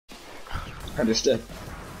Understood.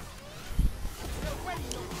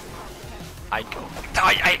 I go.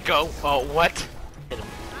 I go. Oh, what? Hit him.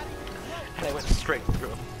 And I went straight through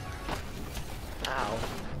him. Ow.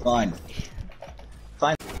 Fine.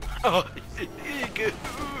 Fine. Oh,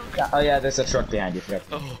 Yeah, oh yeah, there's a truck behind you. Forgot.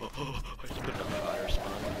 I just put it on the fire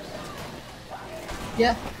spawn.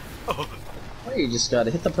 Yeah. Oh. Well, you just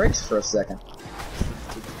gotta hit the brakes for a second.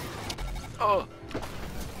 Oh.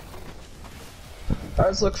 I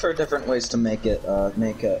always look for different ways to make it,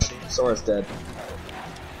 Sora's dead.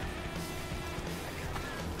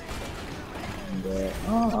 And,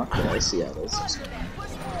 oh, okay, I see how this is going.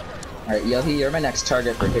 Alright, Yohi, you're my next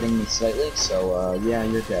target for hitting me slightly, so, yeah,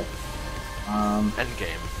 you're dead.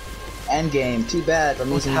 Endgame. Endgame, too bad,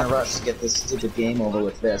 I'm using my rush to get this stupid game over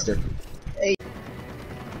with faster. Hey!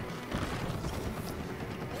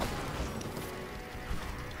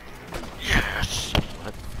 Yes!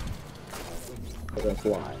 What? I'm gonna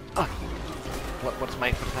fly. What's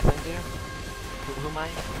my thing there? Who am I?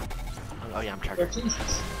 Oh yeah, I'm Charger.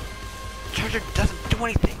 Jesus. Charger doesn't do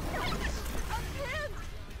anything!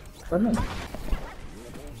 For a minute.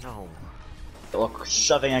 No. Well,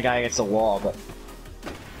 shoving a guy against a wall, but...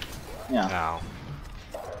 Yeah.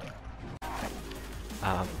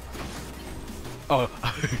 Ow. Oh.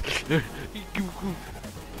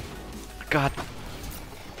 God.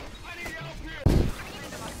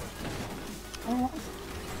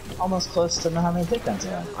 Almost close to know how many hit guns I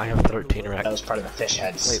have. I have 13 Rex. That was part of the fish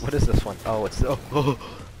heads. Wait, what is this one? Oh, it's oh.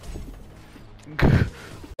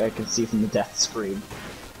 I can see from the death screen.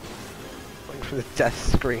 From the death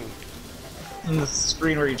screen. In the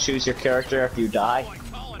screen where you choose your character after you die.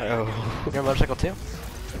 Oh. You're a motorcycle too?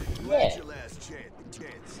 Yeah.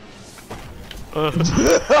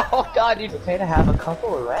 Oh god, you'd pay to have a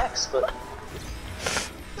couple of Rex, but...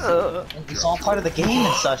 it's all part of the game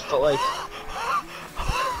and such, but like...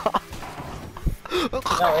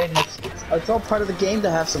 No, it's all part of the game to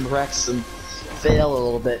have some Rex and fail a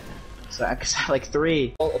little bit. So I could have like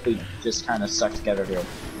 3. If we just kind of stuck together here.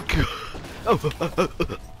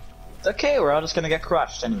 It's okay, we're all just gonna get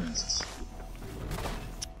crushed anyways.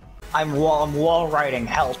 I'm wall riding,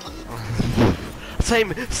 help.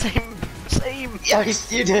 Same. Yeah,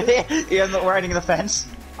 you did it. You're riding the fence.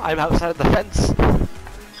 I'm outside of the fence.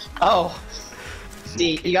 Oh,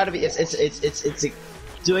 see, you gotta be. It's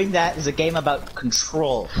doing that is a game about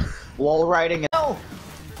control. Wall riding. No.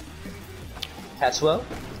 Patchwell,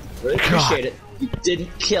 really appreciate it. You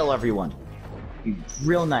didn't kill everyone. You're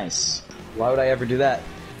real nice. Why would I ever do that?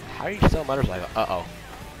 How are you still a motorcycle? Uh oh.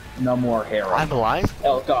 No more hair. I'm alive?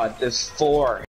 Oh god, there's 4.